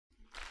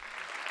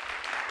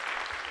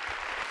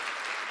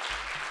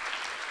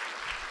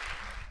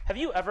Have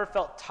you ever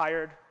felt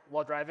tired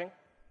while driving?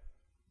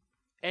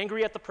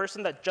 Angry at the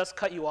person that just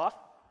cut you off?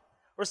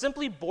 Or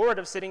simply bored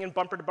of sitting in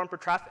bumper-to-bumper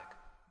traffic?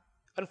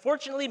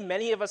 Unfortunately,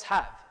 many of us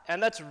have, and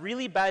that's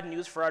really bad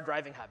news for our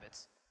driving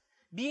habits.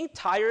 Being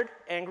tired,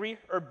 angry,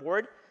 or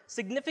bored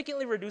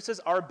significantly reduces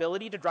our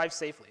ability to drive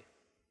safely.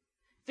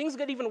 Things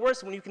get even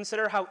worse when you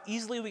consider how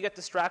easily we get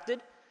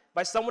distracted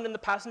by someone in the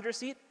passenger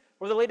seat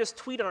or the latest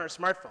tweet on our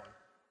smartphone.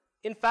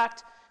 In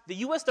fact, the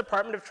US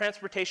Department of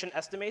Transportation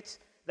estimates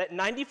that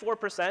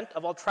 94%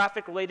 of all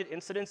traffic-related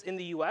incidents in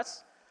the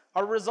US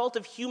are a result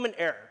of human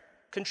error,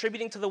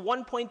 contributing to the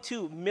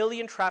 1.2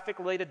 million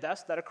traffic-related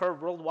deaths that occur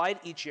worldwide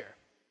each year.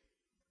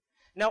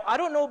 Now, I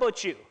don't know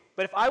about you,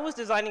 but if I was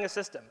designing a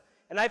system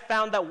and I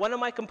found that one of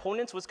my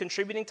components was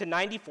contributing to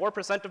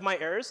 94% of my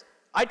errors,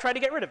 I'd try to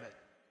get rid of it.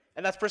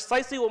 And that's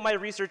precisely what my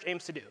research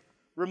aims to do: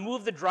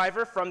 remove the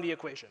driver from the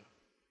equation.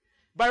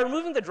 By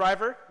removing the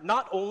driver,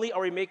 not only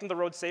are we making the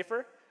road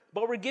safer,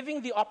 but we're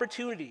giving the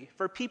opportunity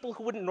for people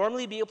who wouldn't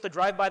normally be able to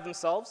drive by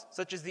themselves,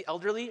 such as the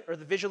elderly or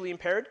the visually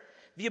impaired,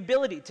 the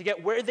ability to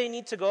get where they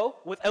need to go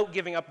without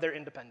giving up their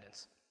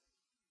independence.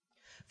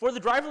 For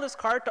the driverless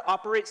car to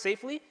operate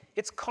safely,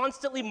 it's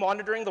constantly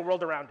monitoring the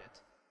world around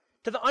it.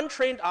 To the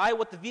untrained eye,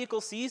 what the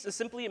vehicle sees is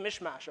simply a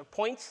mishmash of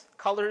points,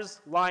 colors,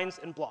 lines,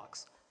 and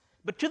blocks.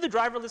 But to the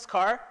driverless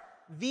car,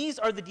 these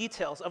are the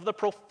details of the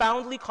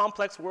profoundly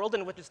complex world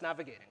in which it's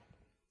navigating.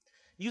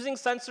 Using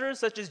sensors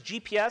such as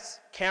GPS,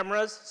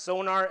 cameras,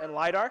 sonar, and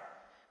LiDAR,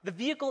 the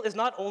vehicle is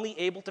not only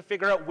able to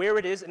figure out where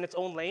it is in its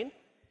own lane,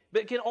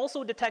 but it can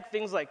also detect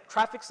things like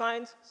traffic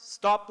signs,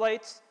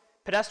 stoplights,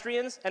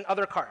 pedestrians, and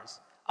other cars,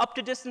 up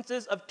to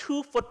distances of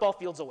 2 football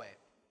fields away.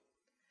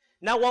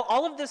 Now, while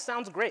all of this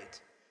sounds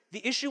great,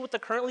 the issue with the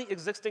currently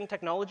existing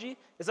technology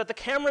is that the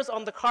cameras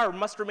on the car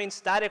must remain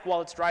static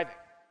while it's driving.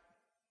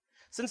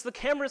 Since the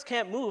cameras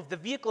can't move, the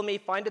vehicle may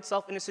find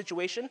itself in a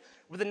situation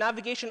where the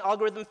navigation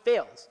algorithm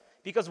fails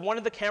because one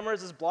of the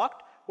cameras is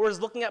blocked or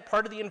is looking at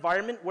part of the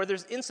environment where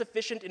there's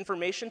insufficient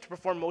information to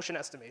perform motion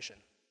estimation.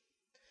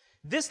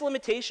 This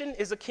limitation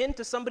is akin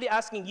to somebody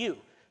asking you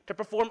to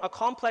perform a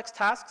complex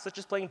task such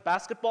as playing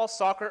basketball,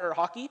 soccer, or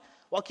hockey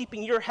while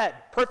keeping your head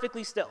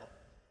perfectly still.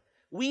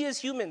 We as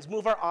humans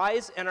move our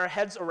eyes and our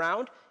heads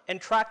around and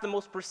track the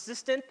most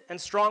persistent and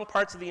strong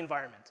parts of the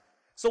environment.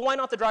 So why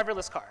not the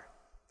driverless car?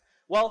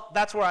 Well,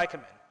 that's where I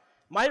come in.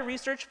 My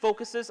research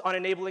focuses on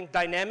enabling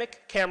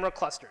dynamic camera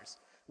clusters,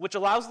 which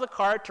allows the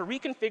car to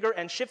reconfigure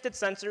and shift its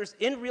sensors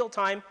in real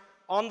time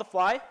on the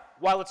fly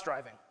while it's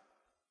driving.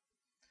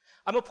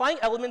 I'm applying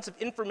elements of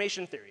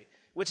information theory,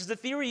 which is the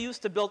theory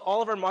used to build all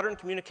of our modern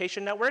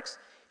communication networks,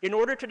 in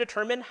order to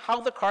determine how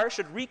the car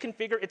should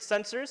reconfigure its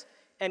sensors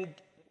and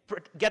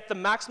get the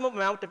maximum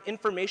amount of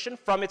information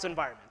from its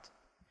environment.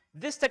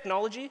 This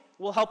technology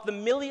will help the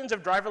millions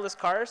of driverless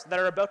cars that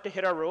are about to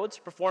hit our roads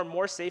perform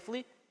more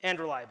safely and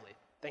reliably.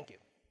 Thank you.